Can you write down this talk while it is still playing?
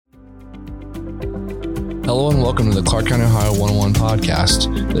Hello and welcome to the Clark County, Ohio 101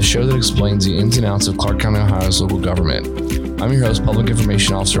 podcast, the show that explains the ins and outs of Clark County, Ohio's local government. I'm your host, Public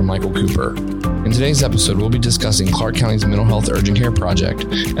Information Officer Michael Cooper. In today's episode, we'll be discussing Clark County's Mental Health Urgent Care Project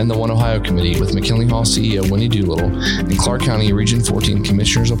and the OneOhio Committee with McKinley Hall CEO Wendy Doolittle and Clark County Region 14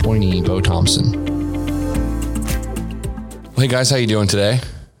 Commissioner's appointee Bo Thompson. Well, hey guys, how you doing today?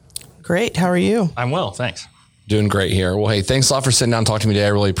 Great. How are you? I'm well, thanks. Doing great here. Well, hey, thanks a lot for sitting down and talking to me today. I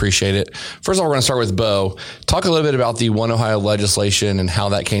really appreciate it. First of all, we're going to start with Bo. Talk a little bit about the OneOhio legislation and how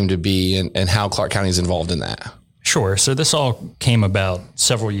that came to be and how Clark County is involved in that. Sure. So this all came about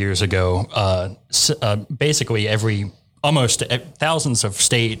several years ago. Basically, almost thousands of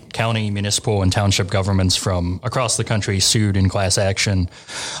state, county, municipal, and township governments from across the country sued in class action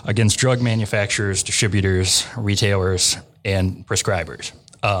against drug manufacturers, distributors, retailers, and prescribers.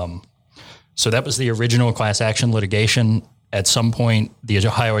 So that was the original class action litigation. At some point, the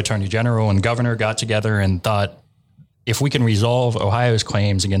Ohio Attorney General and Governor got together and thought, if we can resolve Ohio's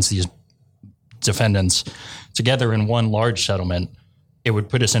claims against these defendants together in one large settlement, it would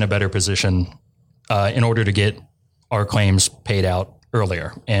put us in a better position in order to get our claims paid out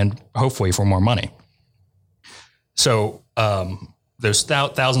earlier and hopefully for more money. So those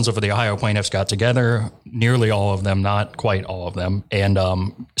thousands of the Ohio plaintiffs got together, nearly all of them, not quite all of them, and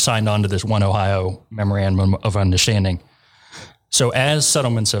signed on to this OneOhio Memorandum of Understanding. So as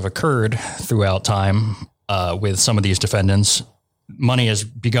settlements have occurred throughout time with some of these defendants, money has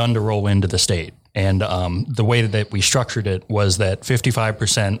begun to roll into the state. And the way that we structured it was that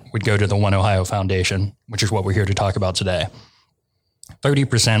 55% would go to the OneOhio Foundation, which is what we're here to talk about today.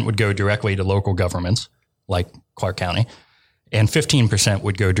 30% would go directly to local governments, like Clark County, and 15%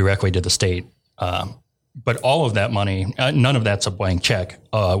 would go directly to the state. But all of that money, none of that's a blank check.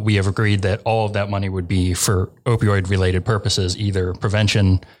 We have agreed that all of that money would be for opioid-related purposes, either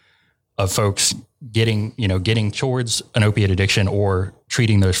prevention of folks getting towards an opiate addiction or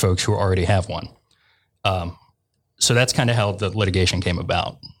treating those folks who already have one. So that's kind of how the litigation came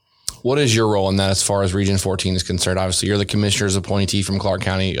about. What is your role in that as far as Region 14 is concerned? Obviously, you're the commissioner's appointee from Clark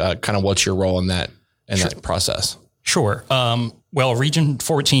County. Kind of what's your role in that that process? Sure. Well, Region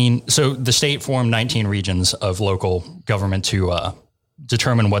 14, so the state formed 19 regions of local government to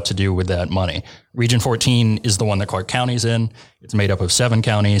determine what to do with that money. Region 14 is the one that Clark County's in. It's made up of 7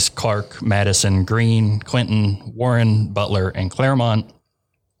 counties: Clark, Madison, Greene, Clinton, Warren, Butler, and Claremont.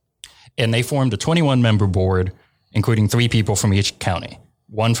 And they formed a 21-member board, including 3 people from each county,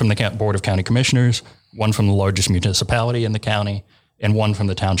 1 from the Board of County Commissioners, 1 from the largest municipality in the county, and 1 from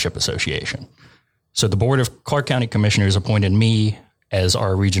the Township Association. So the Board of Clark County Commissioners appointed me as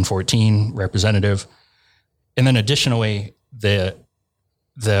our Region 14 representative. And then additionally, the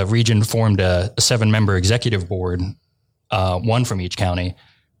region formed a 7-member executive board, 1 from each county.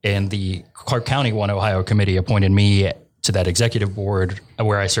 And the Clark County OneOhio Committee appointed me to that executive board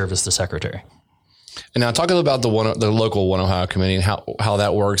where I serve as the secretary. And now talk a little about the local OneOhio Committee and how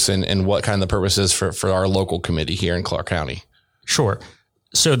that works and what kind of the purpose is for our local committee here in Clark County. Sure.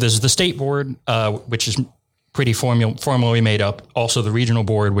 So there's the state board, which is pretty formally made up. Also the regional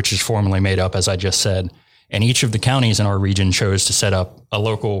board, which is formally made up, as I just said. And each of the counties in our region chose to set up a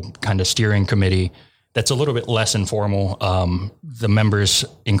local kind of steering committee that's a little bit less informal. The members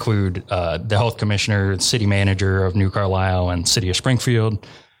include the health commissioner, city manager of New Carlisle and city of Springfield,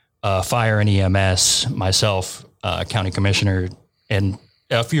 fire and EMS, myself, county commissioner, and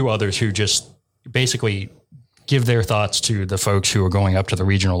a few others who just basically give their thoughts to the folks who are going up to the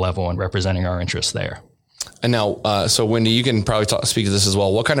regional level and representing our interests there. And now, so Wendy, you can probably speak to this as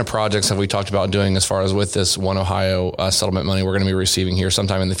well. What kind of projects have we talked about doing as far as with this OneOhio settlement money we're going to be receiving here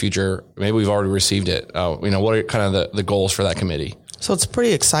sometime in the future? Maybe we've already received it. What are kind of the goals for that committee? So it's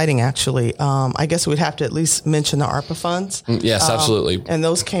pretty exciting, actually. I guess we'd have to at least mention the ARPA funds. Yes, absolutely. And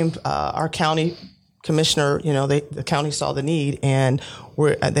those came, our county commissioner, the county saw the need, and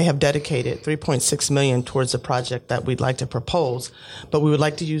they have dedicated $3.6 million towards a project that we'd like to propose. But we would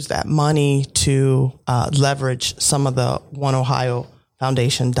like to use that money to leverage some of the OneOhio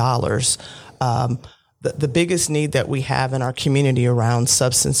Foundation dollars. The biggest need that we have in our community around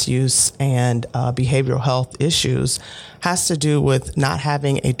substance use and behavioral health issues has to do with not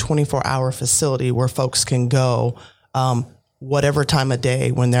having a 24-hour facility where folks can go whatever time of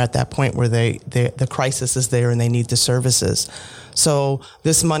day when they're at that point where the crisis is there and they need the services. So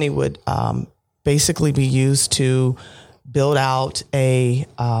this money would basically be used to build out a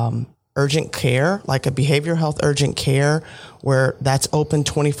urgent care, like a behavioral health urgent care, where that's open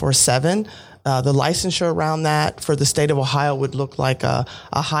 24/7. The licensure around that for the state of Ohio would look like a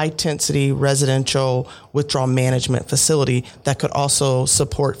high-intensity residential withdrawal management facility that could also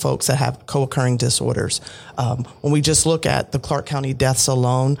support folks that have co-occurring disorders. When we just look at the Clark County deaths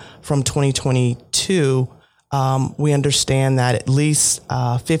alone from 2022, we understand that at least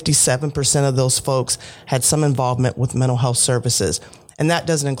 57% of those folks had some involvement with mental health services. And that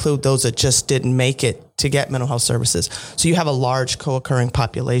doesn't include those that just didn't make it to get mental health services. So you have a large co-occurring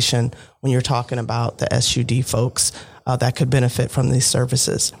population when you're talking about the SUD folks that could benefit from these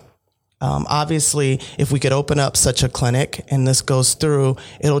services. Obviously, if we could open up such a clinic and this goes through,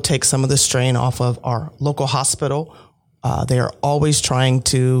 it'll take some of the strain off of our local hospital. They are always trying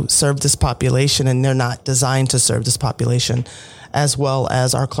to serve this population, and they're not designed to serve this population, as well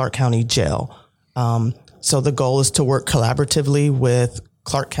as our Clark County jail. So the goal is to work collaboratively with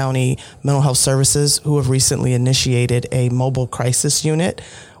Clark County Mental Health Services, who have recently initiated a mobile crisis unit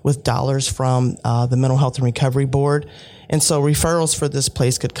with dollars from the Mental Health and Recovery Board. And so referrals for this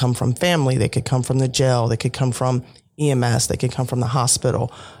place could come from family, they could come from the jail, they could come from EMS, they could come from the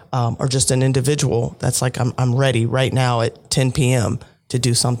hospital, or just an individual that's like, I'm ready right now at 10 p.m. to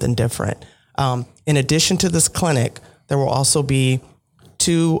do something different. In addition to this clinic, there will also be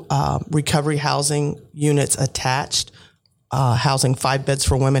 2 recovery housing units attached, housing 5 beds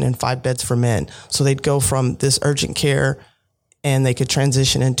for women and 5 beds for men. So they'd go from this urgent care and they could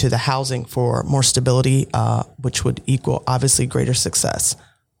transition into the housing for more stability, which would equal obviously greater success.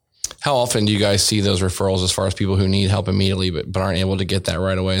 How often do you guys see those referrals as far as people who need help immediately but aren't able to get that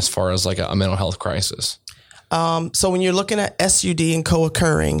right away as far as like a mental health crisis? So when you're looking at SUD and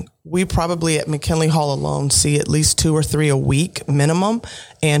co-occurring, we probably at McKinley Hall alone see at least 2 or 3 a week minimum.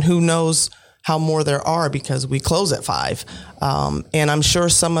 And who knows how more there are because we close at 5. And I'm sure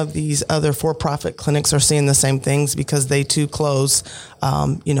some of these other for-profit clinics are seeing the same things because they too close,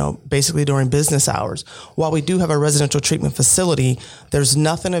 basically during business hours. While we do have a residential treatment facility, there's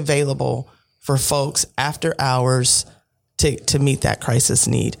nothing available for folks after hours to meet that crisis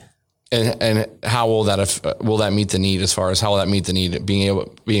need. And how will that meet the need? As far as how will that meet the need?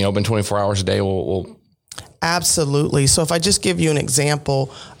 Being open 24 hours a day will Absolutely. So if I just give you an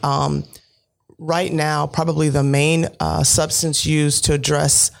example, right now probably the main substance used to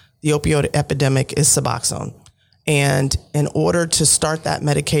address the opioid epidemic is Suboxone. And in order to start that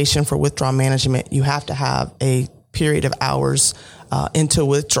medication for withdrawal management, you have to have a period of hours into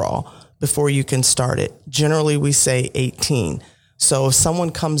withdrawal before you can start it. Generally, we say 18. So if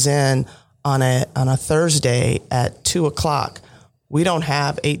someone comes in on a Thursday at 2:00, we don't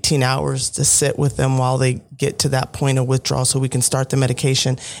have 18 hours to sit with them while they get to that point of withdrawal so we can start the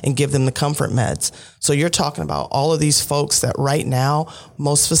medication and give them the comfort meds. So you're talking about all of these folks that right now,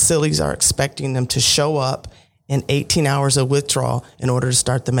 most facilities are expecting them to show up in 18 hours of withdrawal in order to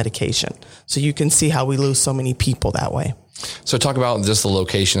start the medication. So you can see how we lose so many people that way. So talk about just the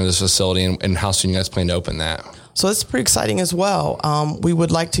location of this facility and how soon you guys plan to open that. So it's pretty exciting as well. We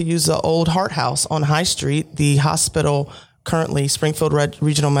would like to use the old Heart House on High Street. The hospital currently, Springfield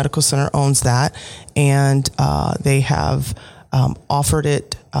Regional Medical Center owns that, and they have offered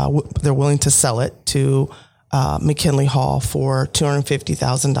it. They're willing to sell it to McKinley Hall for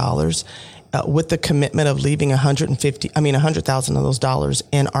 $250,000 with the commitment of leaving $100,000 of those dollars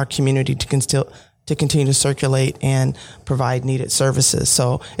in our community to continue to circulate and provide needed services.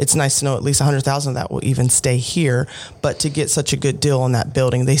 So it's nice to know at least $100,000 of that will even stay here. But to get such a good deal on that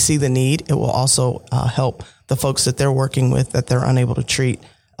building, they see the need. It will also help the folks that they're working with that they're unable to treat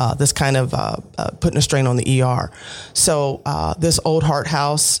this kind of putting a strain on the ER. So this old Heart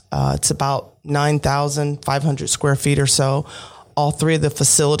House, it's about 9,500 square feet or so. All 3 of the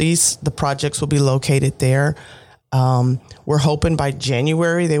facilities, the projects will be located there. We're hoping by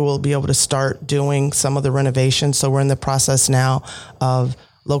January they will be able to start doing some of the renovations. So we're in the process now of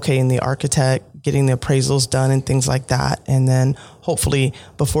locating the architect, getting the appraisals done and things like that. And then hopefully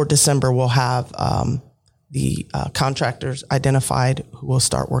before December, we'll have the contractors identified who will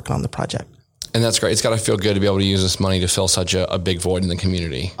start working on the project. And that's great. It's got to feel good to be able to use this money to fill such a big void in the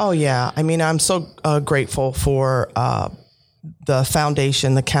community. Oh, yeah. I mean, I'm so grateful for the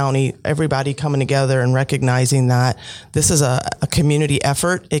foundation, the county, everybody coming together and recognizing that this is a community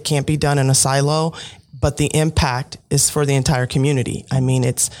effort. It can't be done in a silo, but the impact is for the entire community. I mean,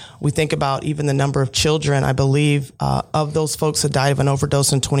 we think about even the number of children. I believe of those folks that died of an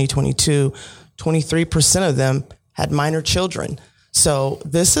overdose in 2022, 23% of them had minor children. So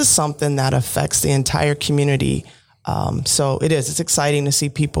this is something that affects the entire community. So it's exciting to see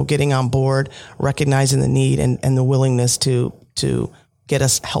people getting on board, recognizing the need and the willingness to get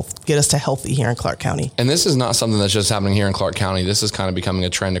us to healthy here in Clark County. And this is not something that's just happening here in Clark County. This is kind of becoming a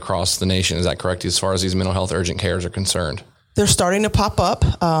trend across the nation. Is that correct, as far as these mental health urgent cares are concerned? They're starting to pop up.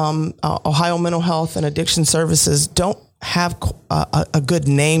 Ohio Mental Health and Addiction Services don't have a good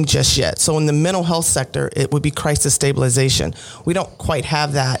name just yet. So in the mental health sector, it would be crisis stabilization. We don't quite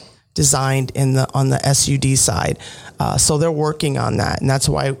have that designed on the SUD side. So they're working on that. And that's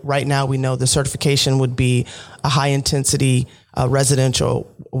why right now we know the certification would be a high intensity residential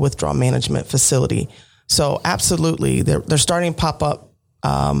withdrawal management facility. So absolutely, they're starting to pop up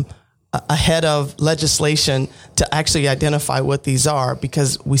ahead of legislation to actually identify what these are,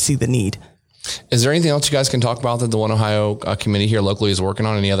 because we see the need. Is there anything else you guys can talk about that the OneOhio committee here locally is working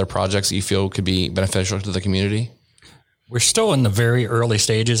on? Any other projects that you feel could be beneficial to the community? We're still in the very early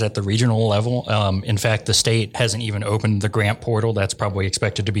stages at the regional level. In fact, the state hasn't even opened the grant portal. That's probably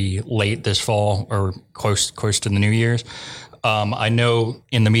expected to be late this fall or close to the New Year's. I know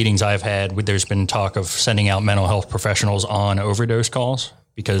in the meetings I've had, there's been talk of sending out mental health professionals on overdose calls,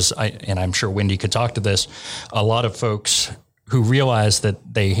 because I'm sure Wendy could talk to this, a lot of folks who realize that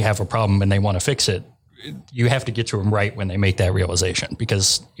they have a problem and they want to fix it, you have to get to them right when they make that realization,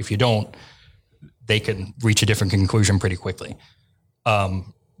 because if you don't, they can reach a different conclusion pretty quickly.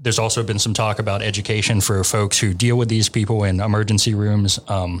 There's also been some talk about education for folks who deal with these people in emergency rooms,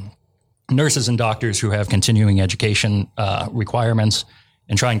 nurses and doctors who have continuing education requirements,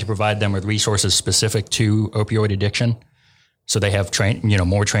 and trying to provide them with resources specific to opioid addiction, so they have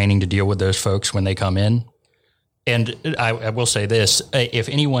more training to deal with those folks when they come in. And I will say this, if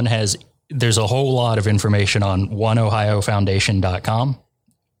anyone there's a whole lot of information on OneOhioFoundation.com,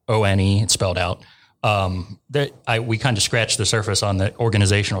 O-N-E, it's spelled out. We kind of scratched the surface on the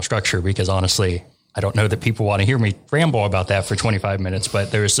organizational structure, because honestly, I don't know that people want to hear me ramble about that for 25 minutes,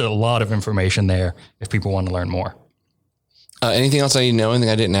 but there's a lot of information there if people want to learn more. Anything else I need to know? Anything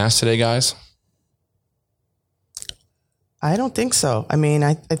I didn't ask today, guys? I don't think so. I mean,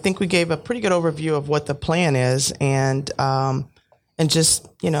 I think we gave a pretty good overview of what the plan is, and just,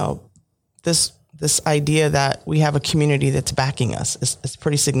 this idea that we have a community that's backing us is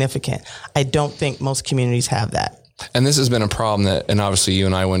pretty significant. I don't think most communities have that. And this has been a problem and obviously you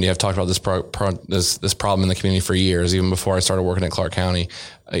and I, Wendy, have talked about this problem in the community for years, even before I started working at Clark County.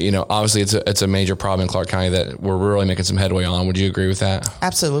 Obviously it's a major problem in Clark County that we're really making some headway on. Would you agree with that?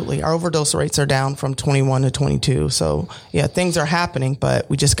 Absolutely. Our overdose rates are down from 21 to 22. So yeah, things are happening, but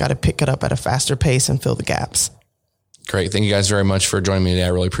we just got to pick it up at a faster pace and fill the gaps. Great. Thank you guys very much for joining me today. I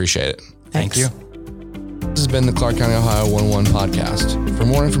really appreciate it. Thanks. Thank you. This has been the Clark County, Ohio 101 podcast. For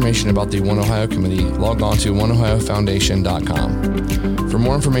more information about the OneOhio Committee, log on to OneOhioFoundation.com. For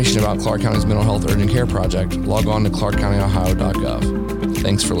more information about Clark County's Mental Health Urgent Care Project, log on to ClarkCountyOhio.gov.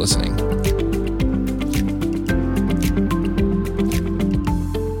 Thanks for listening.